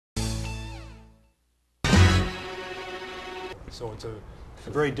So it's a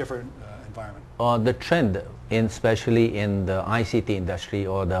very different environment. The trend, especially in the ICT industry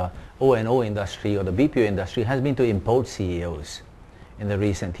or the O&O industry or the BPO industry, has been to import CEOs in the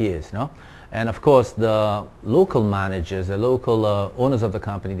recent years, no? And of course, the local managers, the local owners of the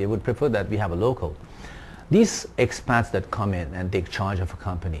company, they would prefer that we have a local. These expats that come in and take charge of a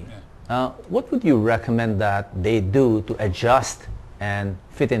company, what would you recommend that they do to adjust and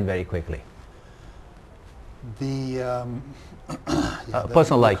fit in very quickly? The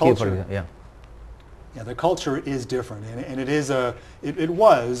person like culture, you, for example, yeah, the culture is different, and it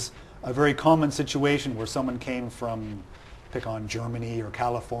was a very common situation where someone came from, pick on Germany or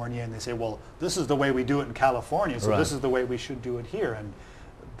California, and they say, well, this is the way we do it in California, so this is the way we should do it here, and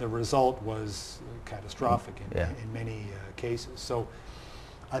the result was catastrophic in many cases. So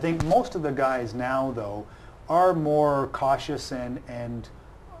I think most of the guys now, though, are more cautious and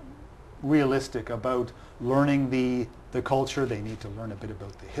realistic about learning the culture. They need to learn a bit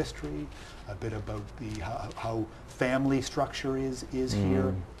about the history, a bit about how family structure is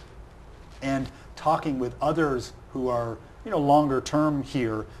here, and talking with others who are longer term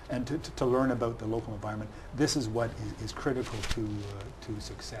here, and to learn about the local environment. This is what is critical to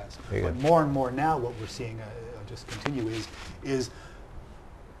success. But more and more now, what we're seeing, I'll just continue, is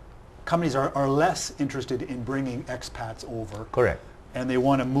companies are less interested in bringing expats over. Correct. And they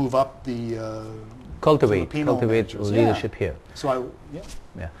want to move up the cultivate leadership here. So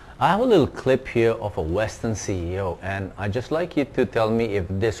I have a little clip here of a Western CEO, and I'd just like you to tell me if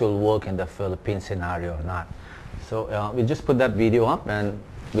this will work in the Philippine scenario or not. So we'll just put that video up, and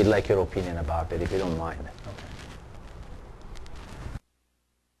we'd like your opinion about it, if you don't mind.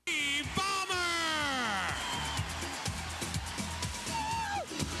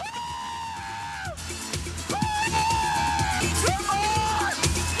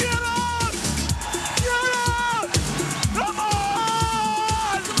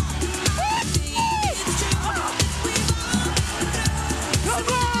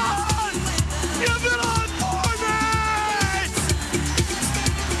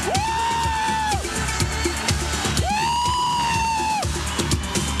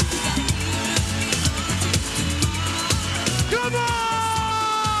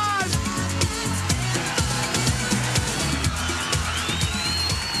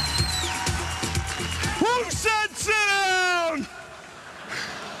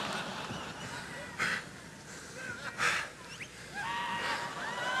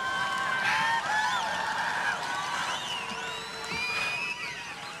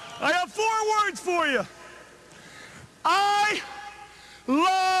 I have 4 words for you. I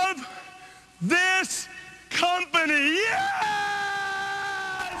love this company. Yes!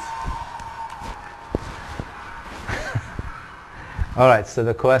 All right, so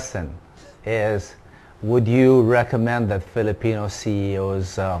the question is, would you recommend that Filipino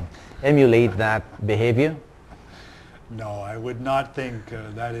CEOs emulate that behavior? No, I would not think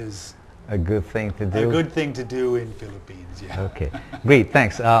that is a good thing to do. A good thing to do in Philippines, yeah. Okay, great,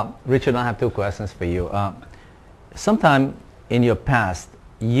 thanks. Richard, I have 2 questions for you. Sometime in your past,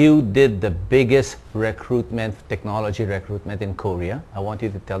 you did the biggest technology recruitment in Korea. I want you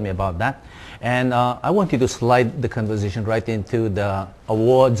to tell me about that. And I want you to slide the conversation right into the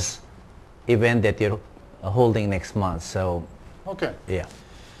awards event that you're holding next month. So, okay. Yeah.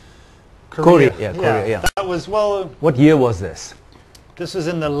 Korea. Korea, yeah. That was, well... What year was this? This was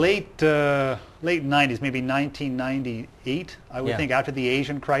in the late 90s, maybe 1998. I would think, after the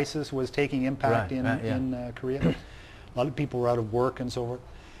Asian crisis was taking impact in Korea. A lot of people were out of work and so forth.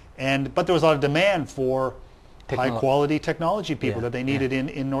 But there was a lot of demand for high-quality technology people that they needed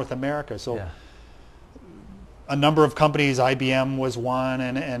in North America. So a number of companies, IBM was one,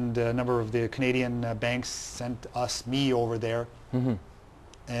 and a number of the Canadian banks sent me over there.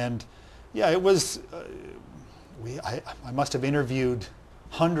 And yeah, it was... I must have interviewed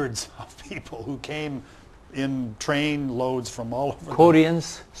hundreds of people who came in train loads from all over.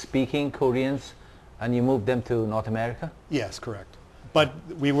 Koreans, speaking Koreans, and you moved them to North America? Yes, correct. But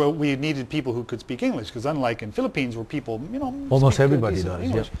we needed people who could speak English, because unlike in Philippines where people, almost everybody does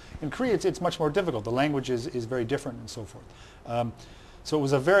English. In Korea it's much more difficult. The language is very different and so forth. So it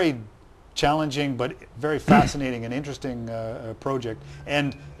was a very challenging but very fascinating and interesting project.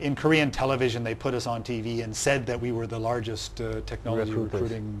 And in Korean television they put us on TV and said that we were the largest technology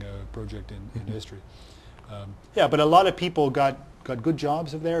recruiting project in history. Yeah, but a lot of people got good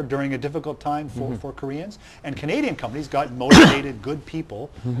jobs there during a difficult time for Koreans, and Canadian companies got motivated, good people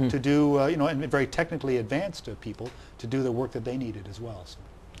to do, and very technically advanced people to do the work that they needed as well. So.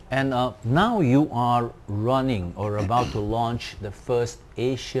 And now you are running or about to launch the first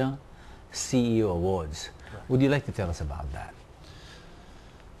Asia CEO Awards. Would you like to tell us about that?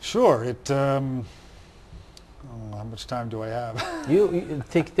 Sure. How much time do I have? You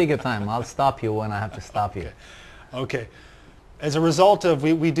take your time. I'll stop you when I have to stop you. Okay. As a result of,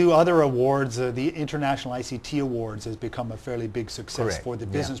 we do other awards, the International ICT Awards has become a fairly big success Correct. for the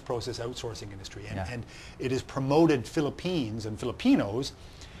Yeah. business process outsourcing industry. And, Yeah. and it has promoted Philippines and Filipinos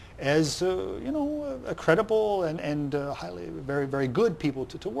as, a credible and highly, very, very good people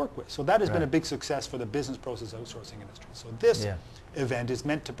to work with. So that has been a Right. big success for the business process outsourcing industry. So this Yeah. event is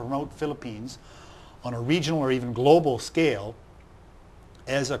meant to promote Philippines on a regional or even global scale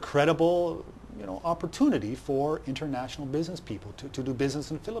as a credible opportunity for international business people to do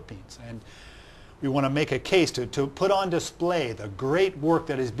business in the Philippines. And we want to make a case to put on display the great work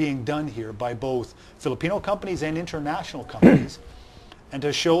that is being done here by both Filipino companies and international companies, and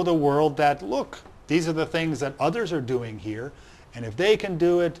to show the world that, look, these are the things that others are doing here, and if they can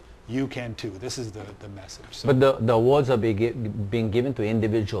do it, you can too. This is the message. So, But the awards are being given to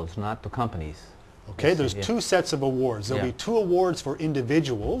individuals, not to companies. okay, Yes, there's yeah. two sets of awards. There'll Yeah. be two awards for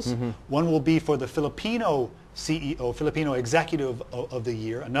individuals. One will be for the Filipino CEO, Filipino Executive of the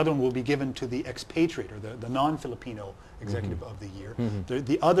Year. Another one will be given to the expatriate, or the non-Filipino Executive of the Year.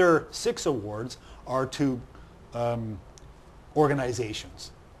 The other 6 awards are to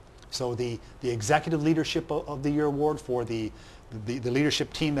organizations. So the Executive Leadership of the Year award for the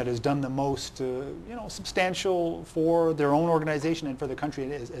leadership team that has done the most substantial for their own organization and for the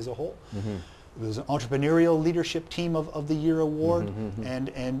country as a whole. There's an Entrepreneurial Leadership Team of the Year award,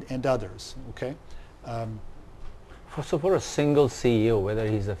 and others. Okay. So for a single CEO, whether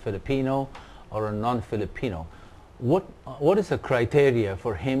he's a Filipino or a non-Filipino, what is the criteria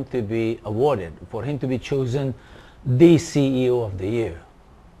for him to be awarded, for him to be chosen the CEO of the year?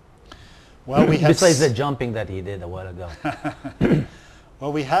 Well, we have Besides the jumping that he did a while ago.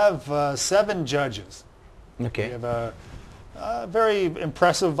 well, we have 7 judges. Okay. We have a very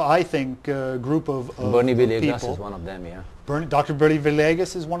impressive, I think, group of Bernie Villegas people. is one of them, yeah. Dr. Bernie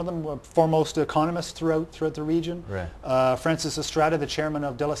Villegas is one of them, foremost economist throughout the region. Right. Francis Estrada, the chairman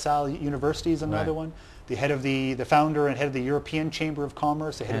of De La Salle University, is another Right. one. The head of the founder and head of the European Chamber of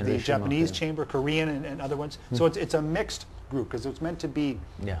Commerce, the head of Henry the Japanese Shimoda. Chamber, Korean, and other ones. So it's a mixed group, because it's meant to be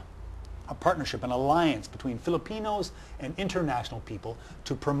Yeah. a partnership, an alliance between Filipinos and international people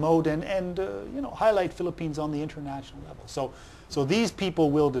to promote and highlight Philippines on the international level. So these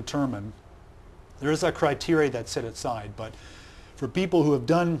people will determine. There is a criteria that's set aside, but for people who have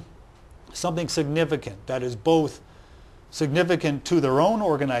done something significant that is both significant to their own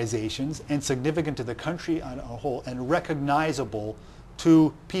organizations and significant to the country on a whole, and recognizable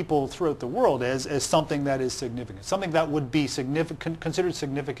to people throughout the world as something that is significant, something that would be considered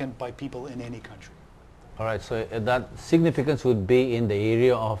significant by people in any country. All right, so that significance would be in the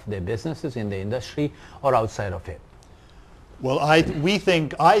area of their businesses, in the industry, or outside of it? Well, we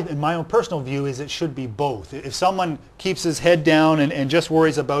think, in my own personal view, is it should be both. If someone keeps his head down and just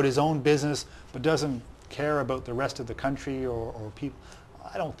worries about his own business, but doesn't care about the rest of the country or people,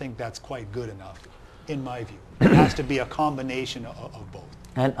 I don't think that's quite good enough, in my view. It has to be a combination of both.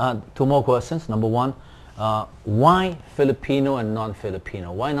 And 2 more questions. Number 1, why Filipino and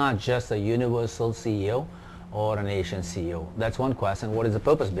non-Filipino? Why not just a universal CEO or an Asian CEO? That's one question. What is the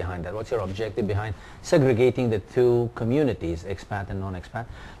purpose behind that? What's your objective behind segregating the 2 communities, expat and non-expat?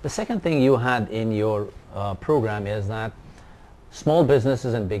 The second thing you had in your program is that small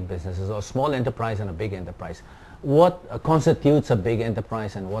businesses and big businesses, or small enterprise and a big enterprise. What constitutes a big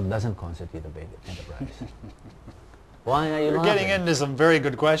enterprise and what doesn't constitute a big enterprise? Why are you You're laughing? getting into some very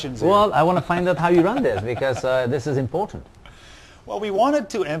good questions here. Well, I want to find out how you run this, because this is important. Well, we wanted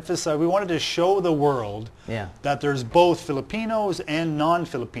to show the world Yeah. that there's both Filipinos and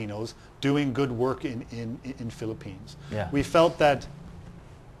non-Filipinos doing good work in Philippines. Yeah. We felt that,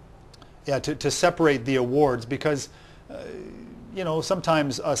 to separate the awards, because,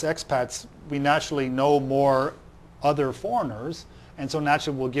 sometimes us expats, we naturally know more other foreigners, and so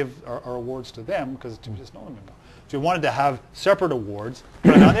naturally we'll give our awards to them because we just know them more. So we wanted to have separate awards.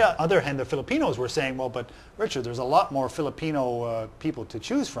 But on the other hand, the Filipinos were saying, well, but Richard, there's a lot more Filipino people to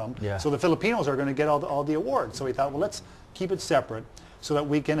choose from. Yeah. So the Filipinos are going to get all the awards. So we thought, well, let's keep it separate so that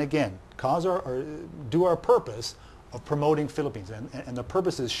we can, again, do our purpose of promoting Philippines. And the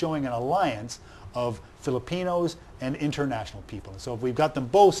purpose is showing an alliance of Filipinos and international people. So if we've got them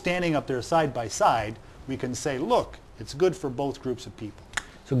both standing up there side by side, we can say, look, it's good for both groups of people.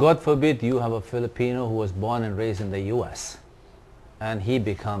 So God forbid you have a Filipino who was born and raised in the U.S. and he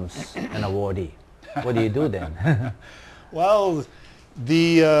becomes an awardee. What do you do then? Well,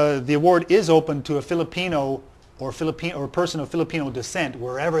 the award is open to a Filipino or Filipino or person of Filipino descent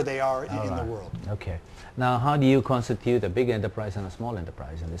wherever they are in the Alright. world. Okay. Now, how do you constitute a big enterprise and a small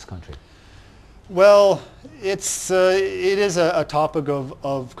enterprise in this country? Well, it is a topic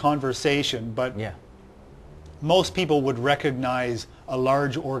of conversation, but Yeah. most people would recognize a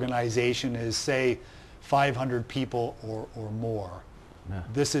large organization as, say, 500 people or more. Yeah.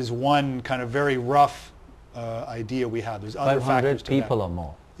 This is one kind of very rough idea we have. There's other 500 factors to people that. or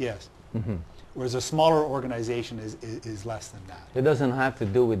more. Yes. Whereas a smaller organization is less than that. It doesn't have to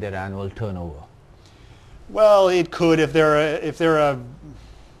do with their annual turnover. Well, it could if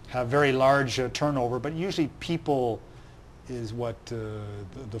have very large turnover, but usually people is what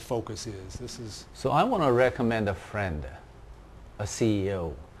the focus is. This is So I want to recommend a friend, a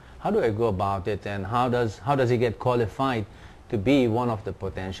CEO. How do I go about it, and how does he get qualified to be one of the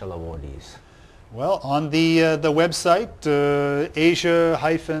potential awardees? well on the website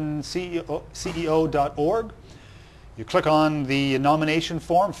asia-ceo.org. You click on the nomination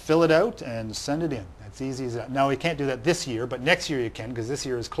form, fill it out, and send it in. That's easy as that. Now we can't do that this year, but next year you can, because this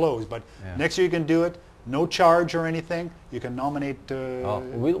year is closed. But Yeah. next year you can do it. No charge or anything. You can nominate.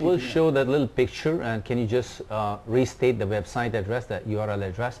 We'll people. show that little picture, and can you just restate the website address, that URL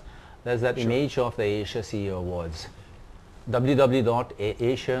address? There's that image of the Asia CEO Awards.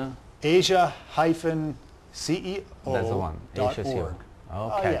 www.asia. Asia-CEO. That's the one. Asia CEO. .org. Okay.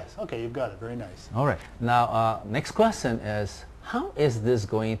 Oh yes. Okay, you've got it. Very nice. All right. Now, next question is, how is this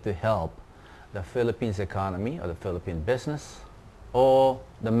going to help the Philippines economy or the Philippine business or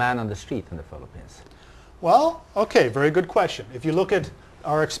the man on the street in the Philippines? Well, okay, very good question. If you look at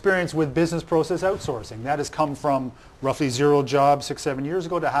our experience with business process outsourcing, that has come from roughly 0 jobs 6-7 years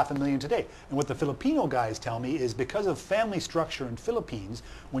ago to 500,000 today. And what the Filipino guys tell me is because of family structure in Philippines,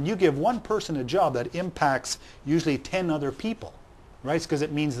 when you give one person a job, that impacts usually 10 other people, right? Because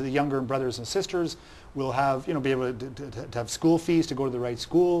it means that the younger brothers and sisters will have, be able to have school fees to go to the right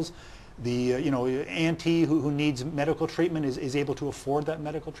schools. The auntie who needs medical treatment is able to afford that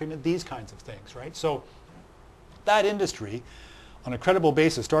medical treatment. These kinds of things, right? So that industry, on a credible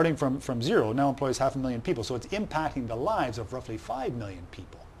basis, starting from 0, now employs 500,000 people. So it's impacting the lives of roughly 5 million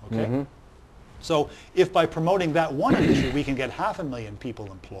people. Okay. So if by promoting that one industry we can get 500,000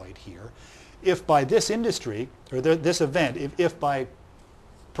 people employed here, if by this industry or this event, if by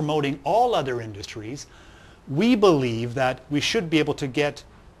promoting all other industries, we believe that we should be able to get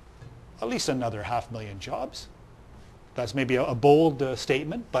at least another 500,000 jobs. That's maybe a bold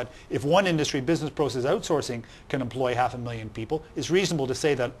statement, but if one industry, business process outsourcing, can employ 500,000 people, it's reasonable to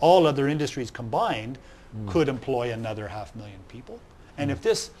say that all other industries combined could employ another 500,000 people. And if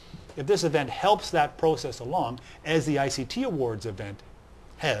this event helps that process along, as the ICT Awards event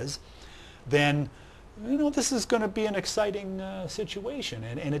has, then this is going to be an exciting situation.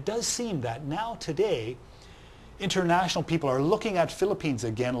 And it does seem that now today, international people are looking at Philippines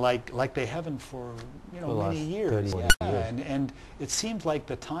again like they haven't for the last many years. 30, 40 years. And it seems like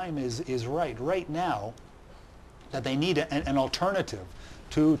the time is right now that they need an alternative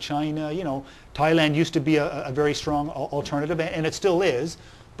to China. Thailand used to be a very strong alternative, and it still is,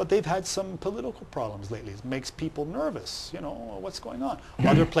 but they've had some political problems lately. It makes people nervous. What's going on?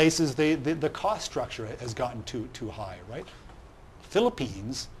 Other places, the cost structure has gotten too high, right?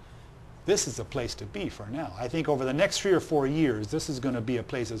 Philippines, this is a place to be for now. I think over the next 3 or 4 years, this is going to be a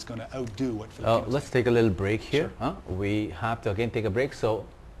place that's going to outdo what Philippines. Let's take a little break here. Sure. We have to again take a break. So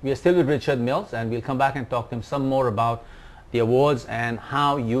we are still with Richard Mills, and we'll come back and talk to him some more about the awards and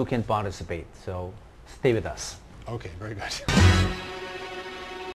how you can participate. So stay with us. Okay, very good.